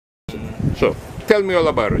So, tell me all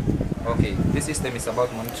about it. Okay, this system is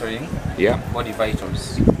about monitoring body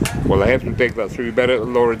vitals. Well, I have to take that, so you better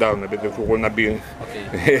lower it down a bit if we want to be...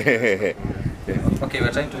 Okay. Okay,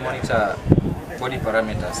 we're trying to monitor body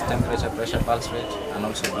parameters, temperature, pressure, pulse rate, and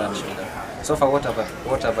also blood sugar. So far,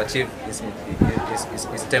 what I've achieved is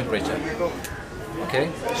temperature. Okay.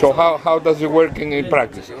 So how does it work in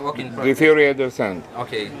practice? The theory, I understand.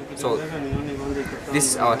 Okay. So this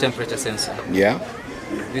is our temperature sensor. Yeah.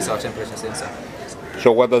 This is our temperature sensor.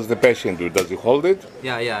 So what does the patient do? Does he hold it?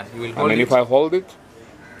 Yeah. You will hold it. If I hold it?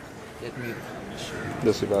 Let me.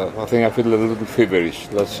 Let's see. I think I feel a little feverish.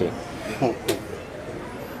 Let's see.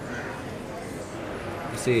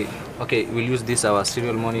 You see. Okay, we'll use this our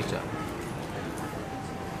serial monitor.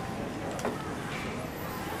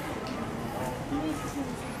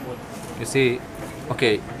 You see,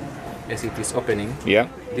 okay, as it is opening,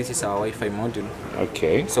 this is our Wi-Fi module.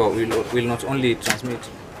 Okay. So we'll not only transmit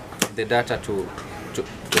the data to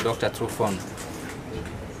the doctor through phone.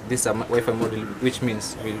 This is a Wi-Fi module, which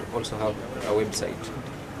means we'll also have a website.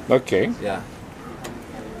 Okay. Yeah.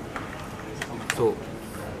 So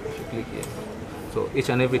if you click here. So each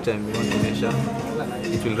and every time you want to measure,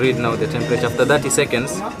 it will read now the temperature. After 30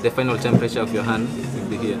 seconds, the final temperature of your hand will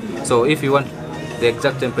be here. So if you want the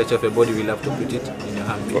exact temperature of your body, will have to put it in your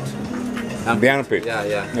armpit. The armpit?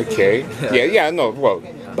 Yeah. Okay. Well,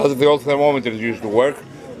 but the old thermometers used to work,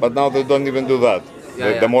 but now they don't even do that.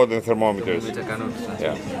 The modern thermometers.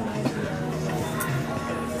 Yeah.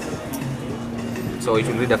 So it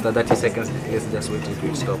will read after 30 seconds. Let's just wait till it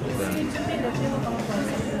will stop.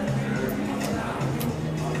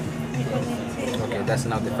 Okay, that's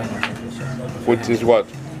now the final temperature. Which is what?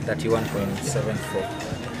 31.74.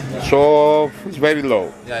 So it's very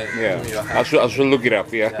low. Yeah. I should look it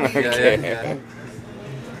up. Yeah.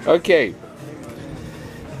 Okay.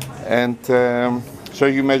 And so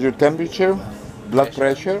you measure temperature, blood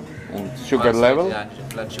pressure, and sugar level. Yeah,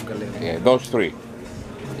 blood sugar level. Yeah, those three.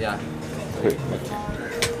 Yeah. Three.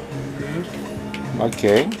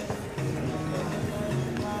 Okay.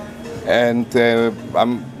 And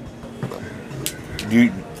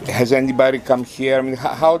has anybody come here? I mean,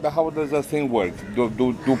 how does that thing work?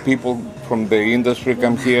 Do people from the industry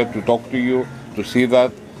come here to talk to you, to see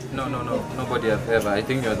that? No. Nobody has ever. I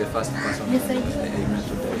think you're the first person.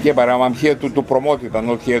 Yeah, but I'm here to promote it. I'm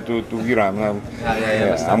not here to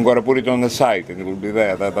I'm going to put it on the site and it will be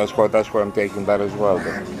there. That's why I'm taking that as well.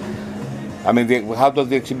 But, I mean, how does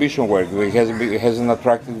the exhibition work? It hasn't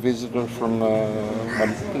attracted visitors from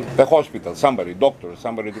the hospital, doctor,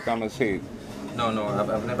 somebody to come and see it. No,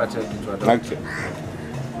 I've never taken it to a doctor.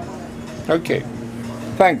 Okay.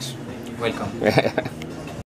 Thanks. Welcome.